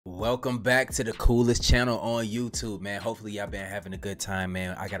Welcome back to the coolest channel on YouTube, man. Hopefully y'all been having a good time,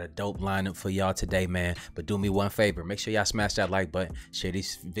 man. I got a dope lineup for y'all today, man. But do me one favor, make sure y'all smash that like button, share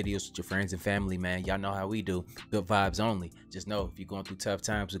these videos with your friends and family, man. Y'all know how we do, good vibes only. Just know if you're going through tough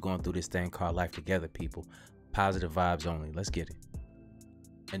times, we're going through this thing called life together, people. Positive vibes only. Let's get it.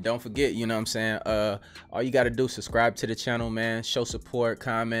 And don't forget, you know what I'm saying, all you got to do is subscribe to the channel, man. Show support,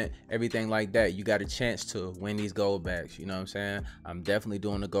 comment, everything like that. You got a chance to win these gold bags, you know what I'm saying? I'm definitely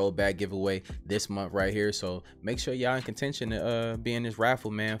doing a gold bag giveaway this month right here. So make sure y'all in contention to be in this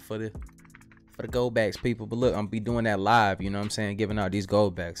raffle, man, for the gold bags, people. But look, I'm be doing that live, you know what I'm saying, giving out these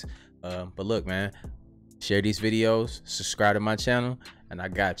gold bags. But look, man, share these videos, subscribe to my channel, and I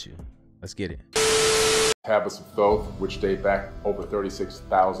got you. Let's get it. Tablets of Thoth, which date back over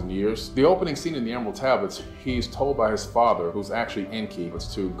 36,000 years. The opening scene in the Emerald Tablets, he's told by his father, who's actually Enki,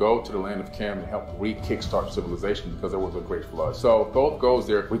 was to go to the land of Cam and help re-kickstart civilization because there was a great flood. So Thoth goes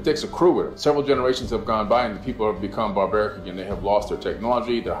there, he takes a crew with him. Several generations have gone by and the people have become barbaric again. They have lost their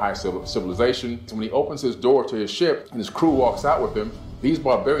technology, their high civilization. So when he opens his door to his ship and his crew walks out with him, these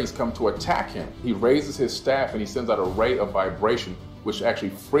barbarians come to attack him. He raises his staff and he sends out a ray of vibration which actually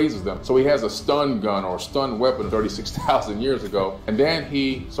freezes them. So he has a stun gun or a stun weapon 36,000 years ago. And then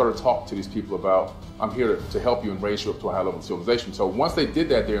he started talking to these people about, I'm here to help you and raise you up to a high level of civilization. So once they did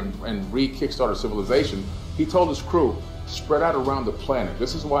that there and re-kickstarted civilization, he told his crew, spread out around the planet.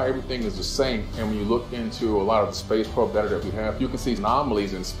 This is why everything is the same. And when you look into a lot of the space probe data that we have, you can see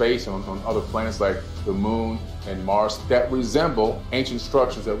anomalies in space and on other planets like the moon and Mars that resemble ancient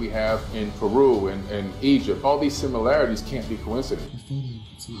structures that we have in Peru and Egypt. All these similarities can't be coincidence. You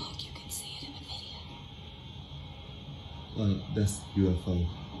can see it in the video. That's UFO.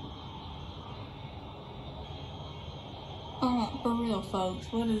 Oh, for real,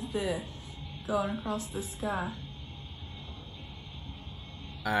 folks, what is this going across the sky?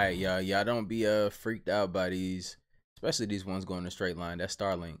 All right, y'all don't be freaked out by these, especially these ones going in a straight line. That's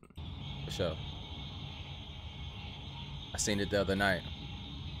Starlink, for sure. I seen it the other night.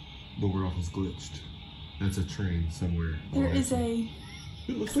 The world has glitched. That's a train somewhere. There is a.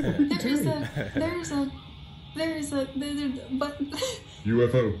 It looks like a freaking train. But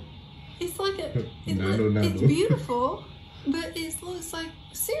UFO. it's like a. Nano. It's beautiful, but it looks like,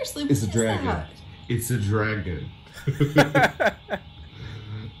 seriously, It's a what is dragon. that? It's a dragon.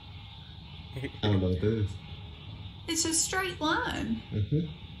 I don't know what that is. It's a straight line.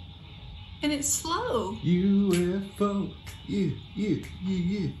 And it's slow. UFO. Yeah.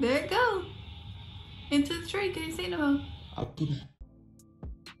 There it goes. Into the tree. Can you see no more? I'll put it.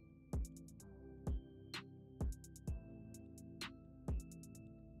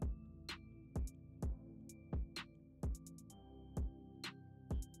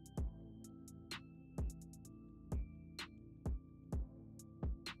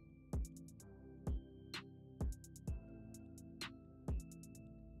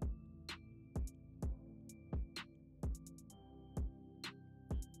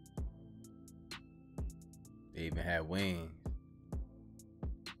 They even had wings.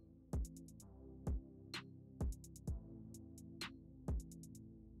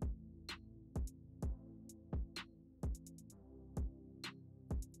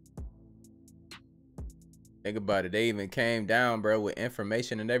 Think about it. They even came down, bro, with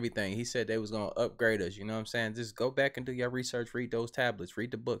information and everything. He said they was going to upgrade us. You know what I'm saying? Just go back and do your research. Read those tablets.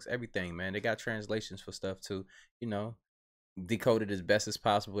 Read the books. Everything, man. They got translations for stuff, too. You know, decode it as best as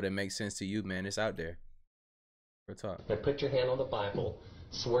possible that makes sense to you, man. It's out there. Real talk. Now put your hand on the Bible.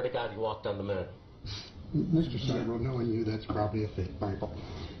 Swear to God you walked on the moon. Mr. Cyril, knowing you, that's probably a fake Bible.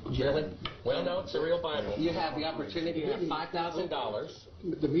 Really? Well, no, it's a real Bible. You have the opportunity to have $5,000.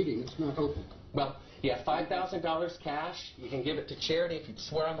 The meeting is not open. Well, you have $5,000 cash. You can give it to charity if you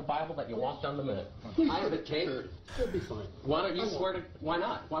swear on the Bible that you walked on the moon. I have a tape. It'll be fine. Why don't you swear to? Why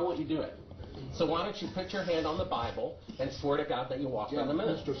not? Why won't you do it? So why don't you put your hand on the Bible and swear to God that you walked on the moon?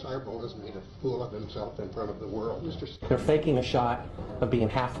 Mr. Cyril has made a fool of himself in front of the world. Mr. They're faking a shot of being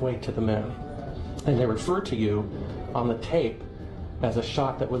halfway to the moon. And they refer to you on the tape as a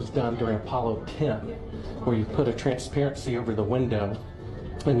shot that was done during Apollo 10, where you put a transparency over the window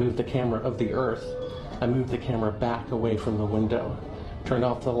and move the camera of the Earth and move the camera back away from the window, turn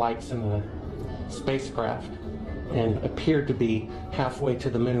off the lights in the spacecraft, and appeared to be halfway to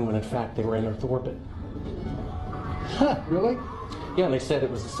the moon when in fact they were in Earth orbit. Huh, really? Yeah, and they said it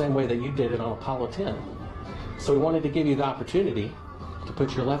was the same way that you did it on Apollo 10. So we wanted to give you the opportunity to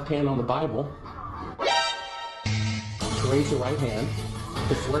put your left hand on the Bible, to raise your right hand,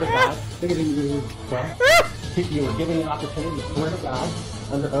 to swear to God. Well, you were given the opportunity to swear to God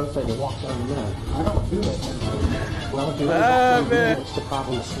under oath that you walked on the moon? I don't do that. Well, if you really walked on the moon, what's the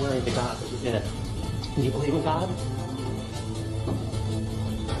problem with swearing to God that you did? Do you believe in God?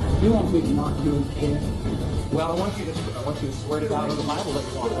 You want me to not do it again? Well, I want you to swear to God on the Bible that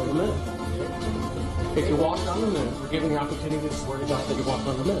you walked on the moon. If you walked on the moon, we're given the opportunity to swear to God that you walked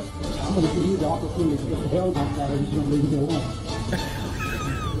on the moon. I'm going to give you the opportunity to get the hell out of that and just going to leave me alone.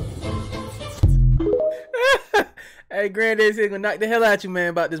 Hey, Granddad's gonna knock the hell out you, man,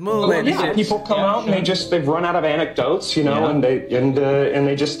 about this moon landing shit. People come out and they've run out of anecdotes, you know, and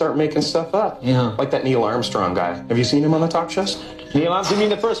they just start making stuff up. Yeah. Like that Neil Armstrong guy. Have you seen him on the talk shows? Neil Armstrong, you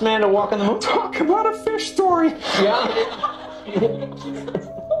mean the first man to walk on the moon? Talk about a fish story. Yeah.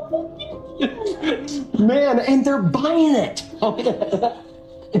 Man, and they're buying it. Oh, yeah.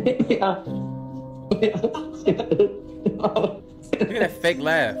 Look at that fake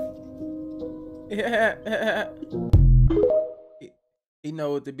laugh. Yeah. He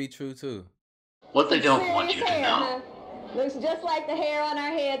know it to be true too. What they don't want you to know. Looks just like the hair on our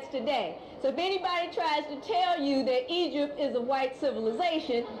heads today. So if anybody tries to tell you that Egypt is a white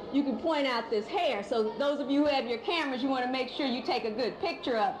civilization, you can point out this hair. So those of you who have your cameras, you want to make sure you take a good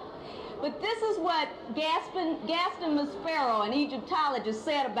picture of it. But this is what Gaston Maspero, an Egyptologist,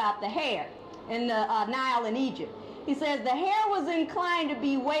 said about the hair in the Nile in Egypt. He says the hair was inclined to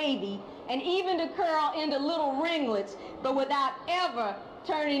be wavy and even to curl into little ringlets, but without ever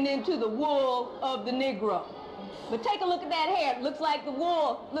turning into the wool of the Negro. But take a look at that hair. It looks like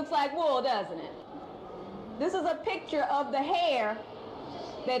wool, doesn't it? This is a picture of the hair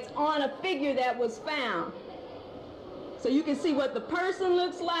that's on a figure that was found. So you can see what the person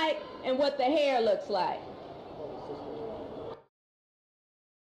looks like and what the hair looks like.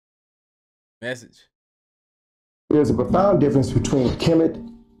 Message. There's a profound difference between Kemet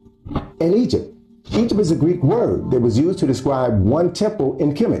and Egypt. Egypt is a Greek word that was used to describe one temple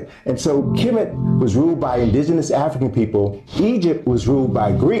in Kemet. And so Kemet was ruled by indigenous African people. Egypt was ruled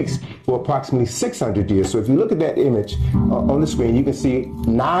by Greeks for approximately 600 years. So if you look at that image on the screen, you can see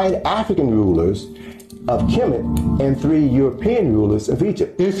 9 African rulers of Kemet and 3 European rulers of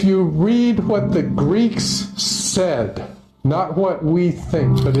Egypt. If you read what the Greeks said, not what we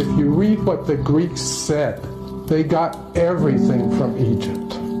think, but if you read what the Greeks said, they got everything from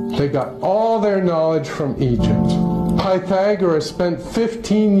Egypt. They got all their knowledge from Egypt. Pythagoras spent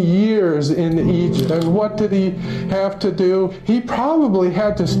 15 years in Egypt, and what did he have to do? He probably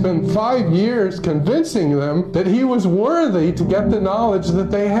had to spend 5 years convincing them that he was worthy to get the knowledge that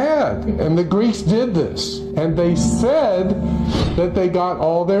they had. And the Greeks did this, and they said that they got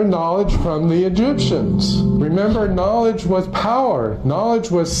all their knowledge from the Egyptians. Remember, knowledge was power. Knowledge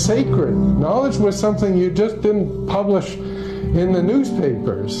was sacred. Knowledge was something you just didn't publish in the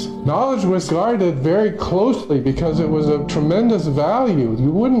newspapers. Knowledge was guarded very closely because it was of tremendous value.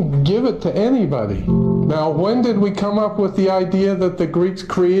 You wouldn't give it to anybody. Now, when did we come up with the idea that the Greeks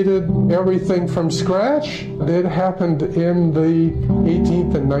created everything from scratch? It happened in the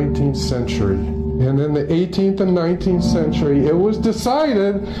 18th and 19th century. And in the 18th and 19th century, it was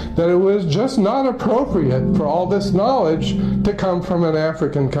decided that it was just not appropriate for all this knowledge to come from an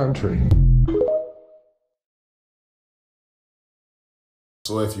African country.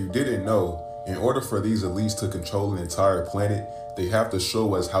 So if you didn't know, in order for these elites to control an entire planet, they have to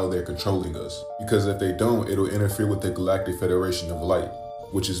show us how they're controlling us. Because if they don't, it'll interfere with the Galactic Federation of Light,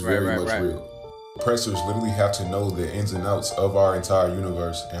 which is very much real. Oppressors literally have to know the ins and outs of our entire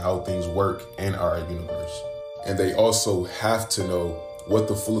universe and how things work in our universe. And they also have to know what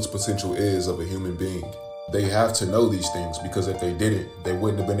the fullest potential is of a human being. They have to know these things because if they didn't, they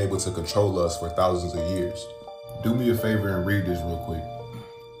wouldn't have been able to control us for thousands of years. Do me a favor and read this real quick.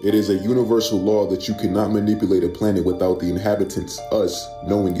 It is a universal law that you cannot manipulate a planet without the inhabitants, us,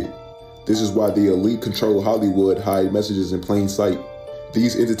 knowing it. This is why the elite control Hollywood hide messages in plain sight.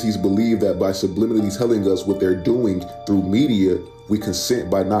 These entities believe that by subliminally telling us what they're doing through media, we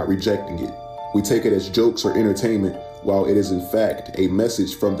consent by not rejecting it. We take it as jokes or entertainment, while it is in fact a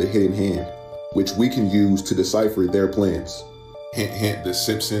message from the hidden hand, which we can use to decipher their plans. Hint, hint, The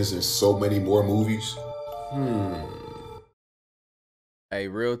Simpsons and so many more movies. Hey,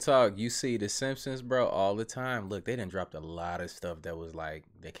 real talk, you see The Simpsons, bro, all the time. Look, they done dropped a lot of stuff that was like,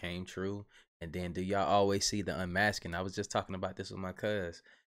 that came true. And then do y'all always see the unmasking? I was just talking about this with my cuz.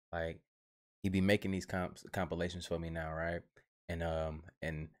 Like, he be making these compilations for me now, right?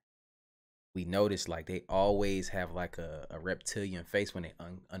 And we noticed, like, they always have like a reptilian face when they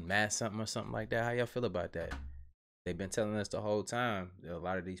unmask something or something like that. How y'all feel about that? They've been telling us the whole time that a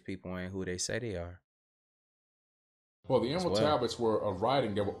lot of these people ain't who they say they are. Well, the Emerald Tablets were a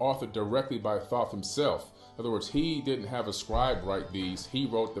writing that were authored directly by Thoth himself. In other words, he didn't have a scribe write these, he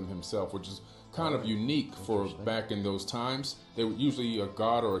wrote them himself, which is kind of unique for back in those times. They would usually, a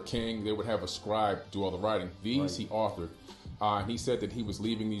god or a king, they would have a scribe do all the writing. These he authored. He said that he was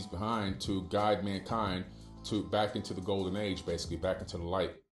leaving these behind to guide mankind to back into the golden age, basically, back into the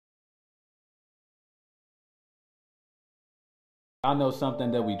light. I know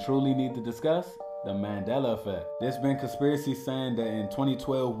something that we truly need to discuss. The Mandela effect. There's been conspiracy saying that in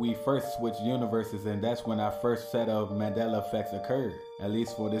 2012 we first switched universes, and that's when our first set of Mandela effects occurred, at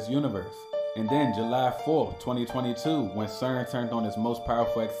least for this universe. And then July 4th, 2022, when CERN turned on its most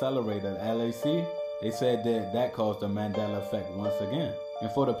powerful accelerator, LHC, they said that that caused the Mandela effect once again.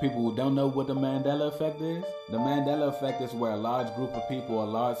 And for the people who don't know what the Mandela effect is, the Mandela effect is where a large group of people, a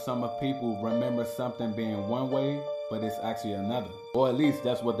large sum of people remember something being one way, but it's actually another. Or at least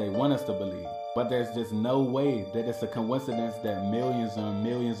that's what they want us to believe. But there's just no way that it's a coincidence that millions and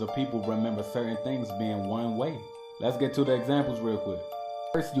millions of people remember certain things being one way. Let's get to the examples real quick.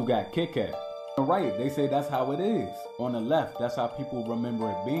 First, you got Kit Kat. On the right, they say that's how it is. On the left, that's how people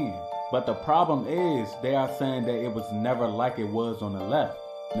remember it being. But the problem is, they are saying that it was never like it was on the left.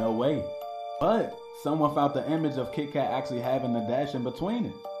 No way. But someone found the image of Kit Kat actually having the dash in between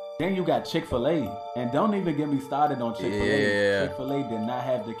it. Then you got Chick-fil-A. And don't even get me started on Chick-fil-A. Yeah. Chick-fil-A did not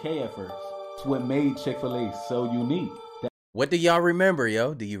have the K at first. That's what made Chick-fil-A so unique. What do y'all remember,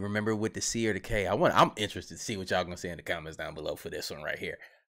 yo? Do you remember with the C or the K? I'm interested to see what y'all gonna say in the comments down below for this one right here.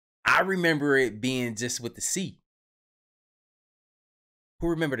 I remember it being just with the C. Who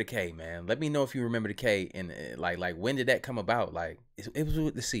remember the K, man? Let me know if you remember the K, and like when did that come about? Like it was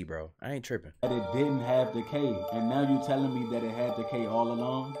with the C, bro. I ain't tripping. That it didn't have the K, and now you telling me that it had the K all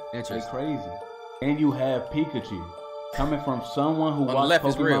along? It's crazy. And you have Pikachu. Coming from someone who watched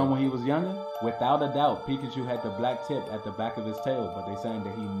Pokemon when he was younger, without a doubt, Pikachu had the black tip at the back of his tail, but they saying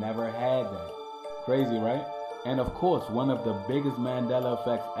that he never had that. Crazy, right? And of course, one of the biggest Mandela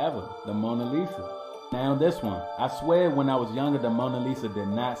effects ever, the Mona Lisa. Now this one, I swear when I was younger, the Mona Lisa did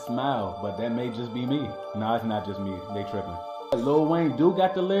not smile, but that may just be me. No, it's not just me, they tripping. Lil Wayne do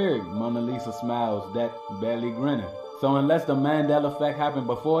got the lyric, Mona Lisa smiles, that barely grinning. So unless the Mandela effect happened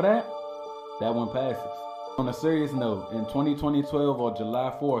before that, that one passes. On a serious note, in 2012 or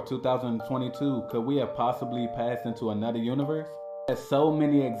July 4, 2022, could we have possibly passed into another universe? There's so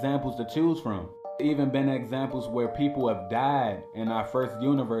many examples to choose from. Even been examples where people have died in our first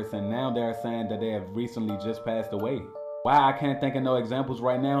universe and now they're saying that they have recently just passed away. Why I can't think of no examples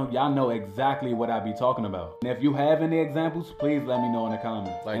right now, y'all know exactly what I be talking about. And if you have any examples, please let me know in the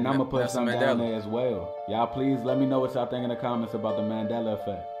comments. And I'm gonna put some down there as well. Y'all please let me know what y'all think in the comments about the Mandela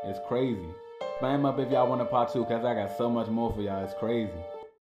effect. It's crazy. Spam up if y'all want a part 2, cause I got so much more for y'all. It's crazy.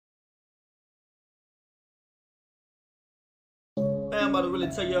 Man, I'm about to really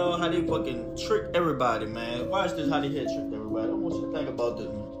tell y'all how they fucking trick everybody, man. Watch this, how they had tricked everybody. I want you to think about this,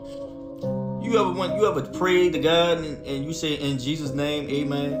 man. You ever prayed to God and you say in Jesus' name,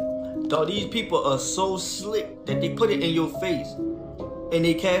 amen? Dog, these people are so slick that they put it in your face and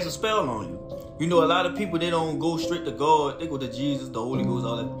they cast a spell on you. You know, a lot of people, they don't go straight to God. They go to Jesus, the Holy Ghost,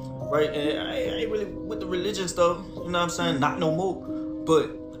 all that, right? And I ain't really with the religion stuff, you know what I'm saying? Not no more.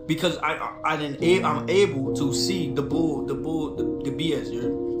 But because I'm able to see the BS,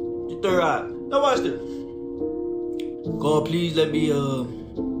 your third eye. Now watch this. God, please let me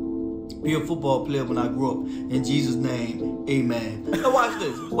be a football player when I grow up. In Jesus' name, amen. Now watch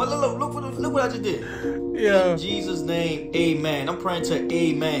this. Well, look what I just did. Yeah. In Jesus' name, amen. I'm praying to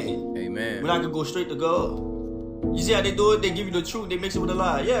amen. Amen. When I could go straight to God. You see how they do it? They give you the truth, they mix it with a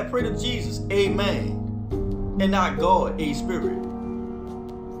lie. Yeah, pray to Jesus, amen. And not God, a spirit.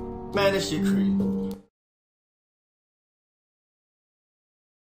 Man, this shit crazy.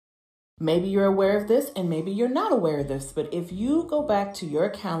 Maybe you're aware of this and maybe you're not aware of this, but if you go back to your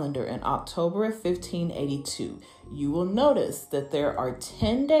calendar in October of 1582, you will notice that there are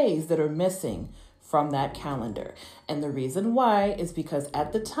 10 days that are missing from that calendar. And the reason why is because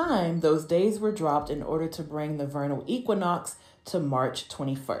at the time, those days were dropped in order to bring the vernal equinox to March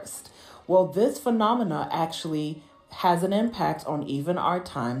 21st. Well, this phenomena actually has an impact on even our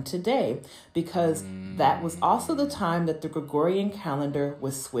time today, because that was also the time that the Gregorian calendar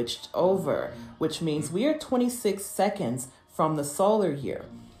was switched over, which means we are 26 seconds from the solar year.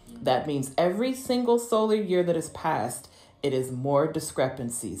 That means every single solar year that is passed, it is more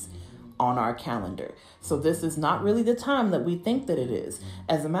discrepancies on our calendar. So this is not really the time that we think that it is.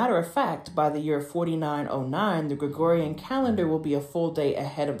 As a matter of fact, by the year 4909, the Gregorian calendar will be a full day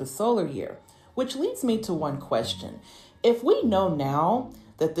ahead of the solar year. Which leads me to one question. If we know now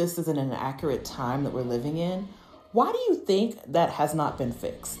that this isn't an accurate time that we're living in, Why do you think that has not been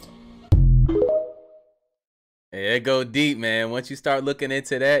fixed? Yeah, it go deep, man. Once you start looking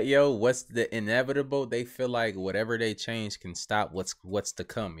into that, yo, what's the inevitable? They feel like whatever they change can stop what's to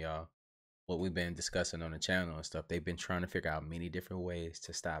come, y'all. What we've been discussing on the channel and stuff. They've been trying to figure out many different ways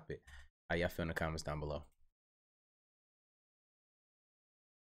to stop it. How y'all feel in the comments down below?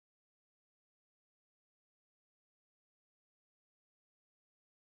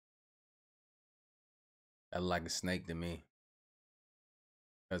 That like a snake to me.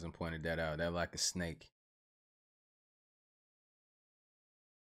 Cousin pointed that out. That like a snake.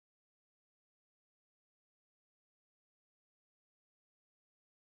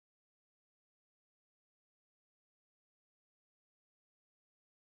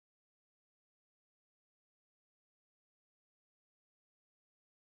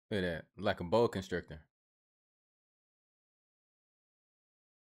 Look at that. Like a boa constrictor.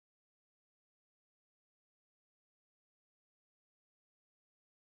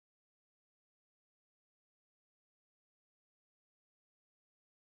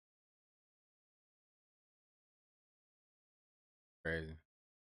 Crazy.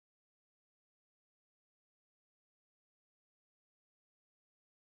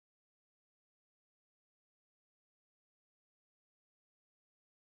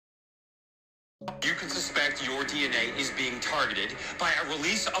 You can suspect your DNA is being targeted by a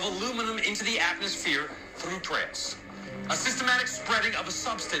release of aluminum into the atmosphere through trails. A systematic spreading of a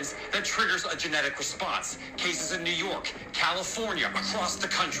substance that triggers a genetic response. Cases in New York, California, across the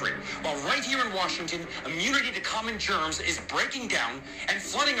country. While right here in Washington, immunity to common germs is breaking down and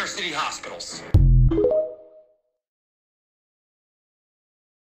flooding our city hospitals.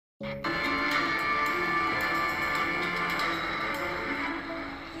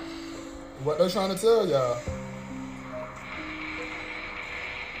 What they're trying to tell y'all.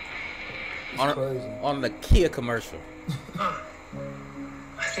 On the Kia commercial. Huh.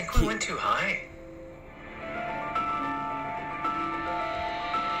 I think we went too high.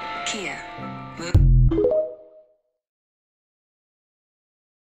 Kia.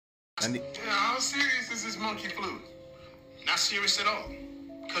 How serious is this monkey flu? Not serious at all,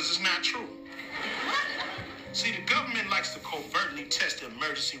 because it's not true. See, the government likes to covertly test the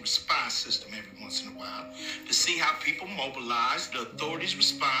emergency response system every once in a while to see how people mobilize, the authorities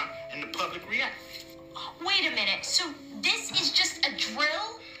respond, and the public react. Wait a minute, so this is just a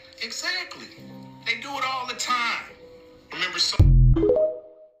drill? Exactly. They do it all the time. Remember so...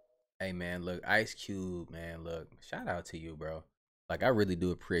 Hey, man, look, Ice Cube, man, look, shout out to you, bro. Like, I really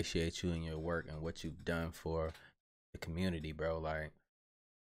do appreciate you and your work and what you've done for the community, bro. Like,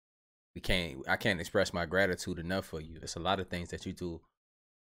 I can't express my gratitude enough for you. There's a lot of things that you do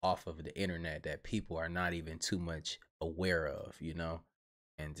off of the internet that people are not even too much aware of, you know?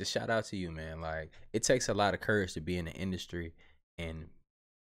 And just shout out to you, man. Like, it takes a lot of courage to be in the industry and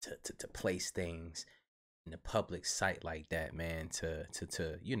to place things in the public sight like that, man, to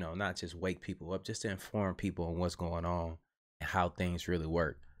you know, not just wake people up, just to inform people on what's going on and how things really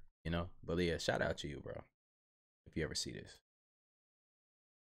work, you know? But yeah, shout out to you, bro, if you ever see this.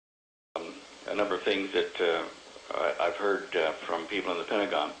 A number of things that I've heard from people in the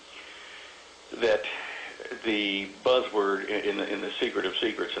Pentagon, that the buzzword in the secret of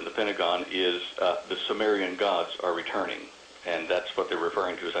secrets in the Pentagon is the Sumerian gods are returning, and that's what they're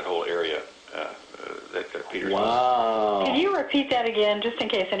referring to as that whole area that Peter's. Wow. Can you repeat that again, just in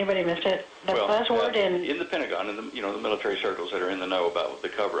case anybody missed it? The buzzword in the Pentagon, in the the military circles that are in the know about the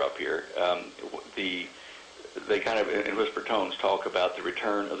cover-up here, they kind of, in whisper tones, talk about the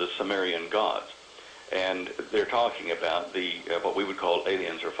return of the Sumerian gods. And they're talking about the what we would call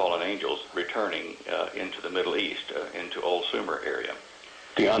aliens or fallen angels returning into the Middle East, into Old Sumer area.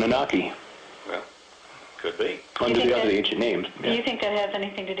 The Anunnaki. Well, could be. Under the other ancient names. Do you think that has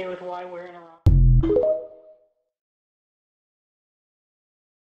anything to do with why we're in Iraq?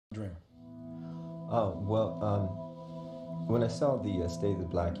 Dream. Oh, well, when I saw the State of the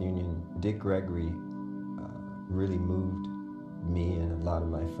Black Union, Dick Gregory really moved me and a lot of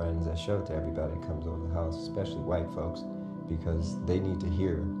my friends. I show it to everybody that comes over the house, especially white folks, because they need to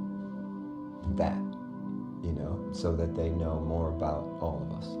hear that, you know, so that they know more about all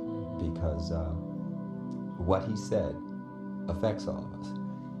of us. Because what he said affects all of us.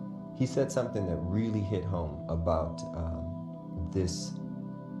 He said something that really hit home about this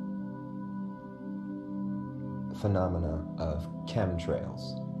phenomena of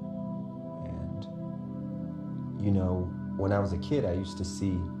chemtrails. And, you know, when I was a kid, I used to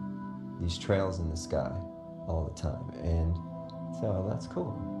see these trails in the sky all the time, and so, oh, that's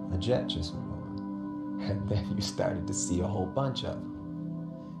cool. A jet just went over. And then you started to see a whole bunch of them.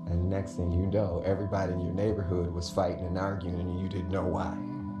 And next thing you know, everybody in your neighborhood was fighting and arguing and you didn't know why.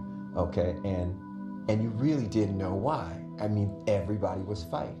 Okay, and you really didn't know why. I mean, everybody was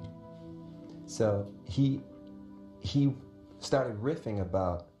fighting. So he started riffing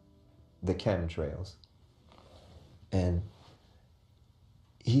about the chemtrails. And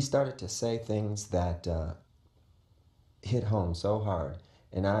he started to say things that hit home so hard.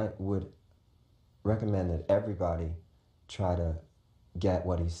 And I would recommend that everybody try to get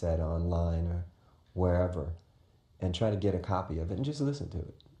what he said online or wherever and try to get a copy of it and just listen to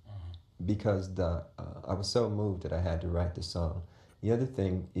it. Because I was so moved that I had to write the song. The other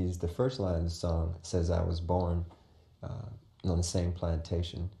thing is the first line of the song says I was born on the same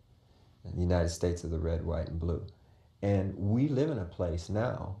plantation in the United States of the red, white, and blue. And we live in a place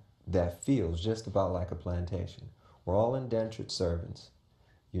now that feels just about like a plantation. We're all indentured servants,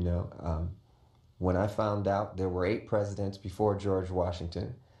 you know. When I found out there were 8 presidents before George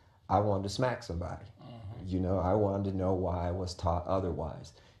Washington, I wanted to smack somebody. You know, I wanted to know why I was taught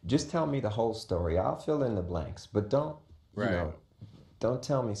otherwise. Just tell me the whole story. I'll fill in the blanks, but don't, you know, don't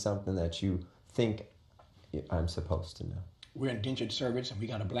tell me something that you think I'm supposed to know. We're indentured servants and we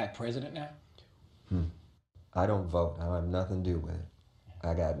got a black president now? I don't vote. I have nothing to do with it.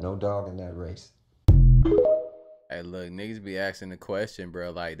 I got no dog in that race. Hey, look, niggas be asking the question, bro.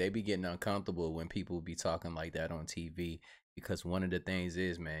 Like, they be getting uncomfortable when people be talking like that on TV. Because one of the things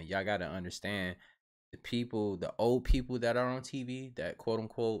is, man, y'all got to understand the people, the old people that are on TV that quote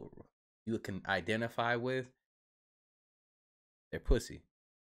unquote you can identify with, they're pussy.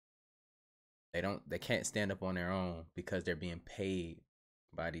 They can't stand up on their own because they're being paid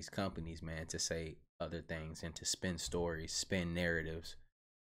by these companies, man, to say other things and to spin stories, spin narratives,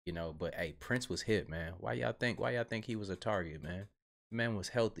 you know. But hey, Prince was hit, man. Why y'all think he was a target, man? The man was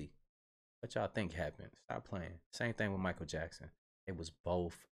healthy. What y'all think happened? Stop playing. Same thing with Michael Jackson. It was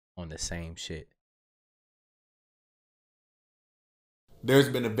both on the same shit. There's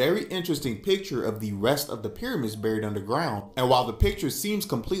been a very interesting picture of the rest of the pyramids buried underground, and while the picture seems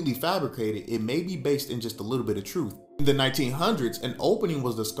completely fabricated, it may be based in just a little bit of truth. In the 1900s, an opening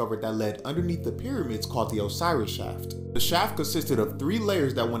was discovered that led underneath the pyramids called the Osiris Shaft. The shaft consisted of 3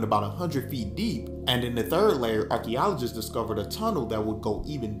 layers that went about 100 feet deep, and in the 3rd layer, archaeologists discovered a tunnel that would go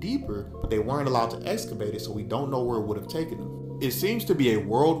even deeper, but they weren't allowed to excavate it, so we don't know where it would have taken them. It seems to be a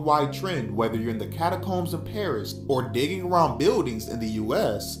worldwide trend, whether you're in the catacombs in Paris or digging around buildings in the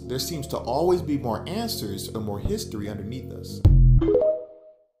US, there seems to always be more answers and more history underneath us.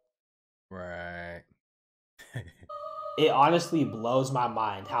 Right. It honestly blows my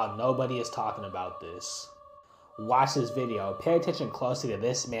mind how nobody is talking about this. Watch this video. Pay attention closely to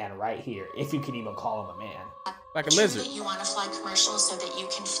this man right here, if you can even call him a man. Like a lizard. You want to fly commercial so that you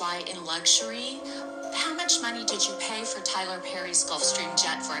can fly in luxury? How much money did you pay for Tyler Perry's Gulfstream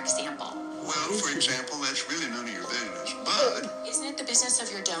jet, for example? Well, for example, that's really none of your business, but... Isn't it the business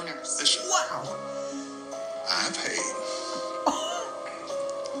of your donors? Listen, wow. I paid.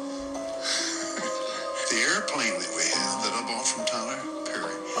 The airplane that we have that I bought from Tyler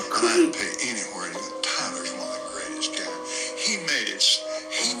Perry, and I didn't pay anywhere near. Tyler's one of the greatest guys. He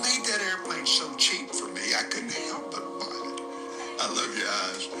made that airplane so cheap for me, I couldn't help but buy it. I love your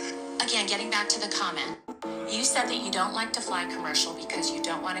eyes. Again, getting back to the comment. You said that you don't like to fly commercial because you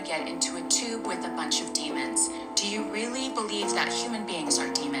don't want to get into a tube with a bunch of demons. Do you really believe that human beings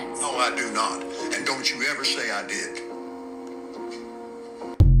are demons? No, I do not. And don't you ever say I did.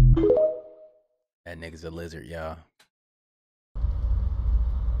 That nigga's a lizard, y'all.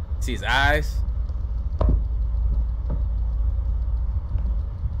 See his eyes?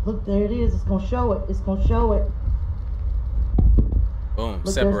 Look, there it is. It's gonna show it. It's gonna show it. Boom,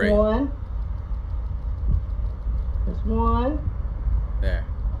 Look, separate. There's one. There's one. There.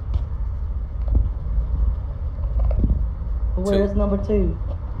 Where's number 2?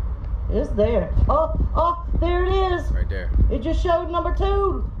 It's there. Oh, there it is. Right there. It just showed number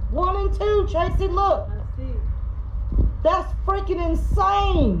 2. 1 and 2, Tracy, look. I see. That's freaking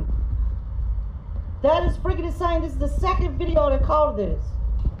insane. That is freaking insane. This is the second video that called this.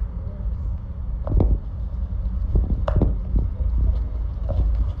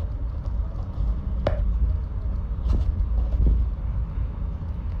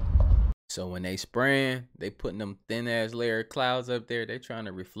 So when they spraying, they putting them thin ass layer of clouds up there. They trying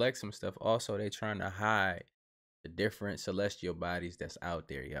to reflect some stuff. Also, they trying to hide the different celestial bodies that's out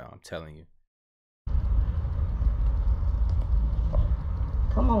there, y'all. I'm telling you.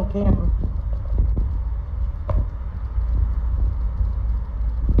 Come on, camera.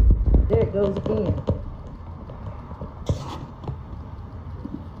 There it goes again.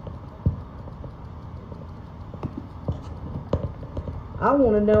 I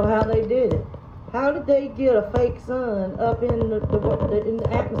want to know how they did it. How did they get a fake sun up in the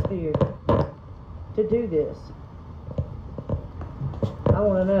atmosphere to do this? I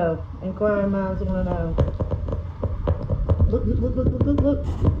want to know. Inquiring minds want to know. Look, look, look, look, look, look, look.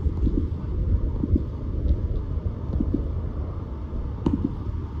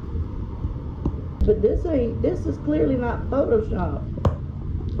 But this is clearly not Photoshop.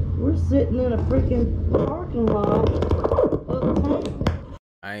 We're sitting in a freaking parking lot uptown.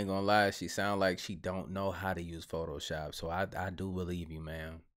 I ain't gonna lie, she sound like she don't know how to use Photoshop, so I do believe you,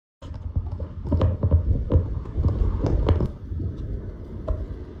 man.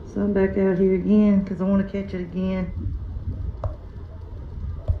 So I'm back out here again because I want to catch it again.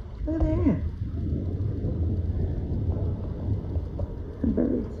 Look at that. The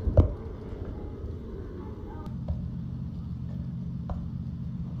birds.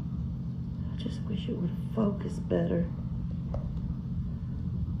 I just wish it would focus better.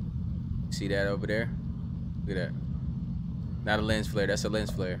 See that over there? Look at that. Not a lens flare, that's a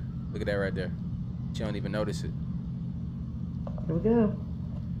lens flare. Look at that right there. She don't even notice it. There we go.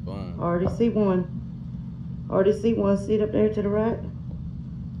 Boom. Already see one. Already see one. See it up there to the right?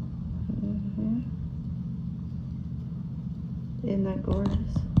 Isn't that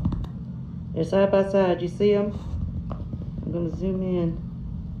gorgeous? They're side by side. You see them? I'm going to zoom in.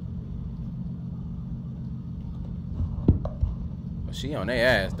 Well, she on their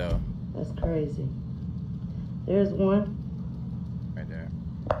ass, though. That's crazy. There's one. Right there.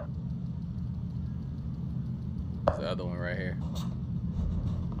 There's the other one right here.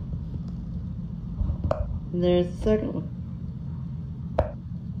 And there's the second one.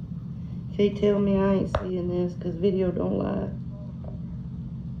 Can't tell me I ain't seeing this because video don't lie.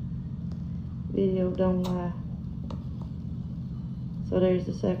 Video don't lie. So there's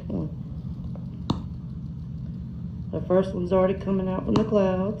the second one. The first one's already coming out from the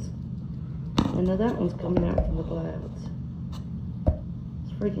clouds. And now that one's coming out from the clouds.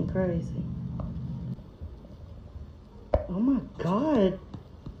 It's freaking crazy. Oh my God.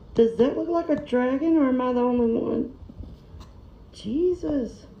 Does that look like a dragon or am I the only one?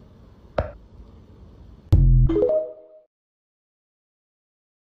 Jesus.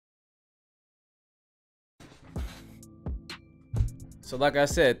 So like I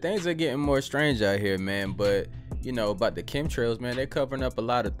said, things are getting more strange out here, man. But you know about the chemtrails, man, they're covering up a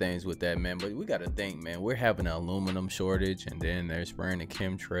lot of things with that, man. But we got to think, man, we're having an aluminum shortage and then they're spraying the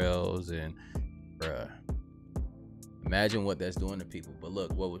chemtrails and bruh, imagine what that's doing to people. But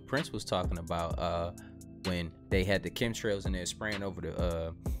look, what Prince was talking about when they had the chemtrails and they're spraying over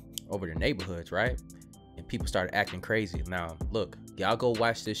the neighborhoods, right? And people started acting crazy. Now look, y'all go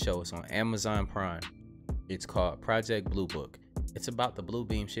watch this show. It's on Amazon Prime. It's called Project Blue Book. It's about the blue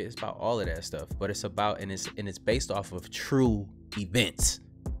beam shit. It's about all of that stuff, but it's about and it's based off of true events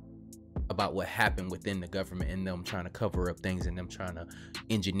about what happened within the government and them trying to cover up things and them trying to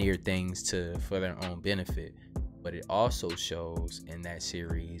engineer things for their own benefit. But it also shows in that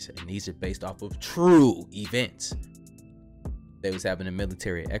series, and these are based off of true events. They was having a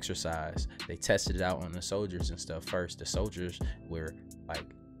military exercise. They tested it out on the soldiers and stuff first. The soldiers were like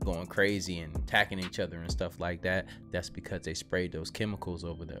going crazy and attacking each other and stuff like that. That's because they sprayed those chemicals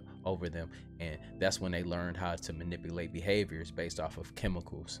over them, and that's when they learned how to manipulate behaviors based off of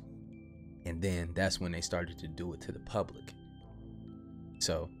chemicals. And then that's when they started to do it to the public.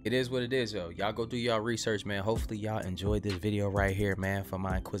 So it is what it is, yo. Y'all go do y'all research, man. Hopefully y'all enjoyed this video right here, man. For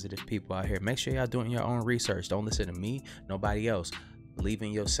my inquisitive people out here, make sure y'all doing your own research. Don't listen to me, nobody else. Believe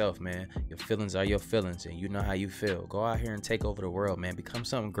in yourself, man. Your feelings are your feelings, and you know how you feel. Go out here and take over the world, man. Become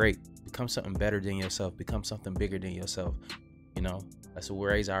something great. Become something better than yourself. Become something bigger than yourself. You know, that's what we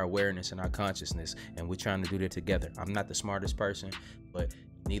raise our awareness and our consciousness, and we're trying to do that together. I'm not the smartest person, but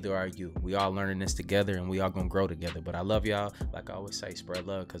neither are you. We all learning this together, and we all gonna grow together. But I love y'all. Like I always say, spread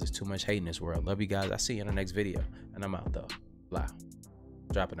love, because there's too much hate in this world. Love you guys. I see you in the next video, and I'm out though. Blah.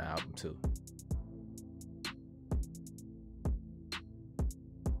 Dropping the album too.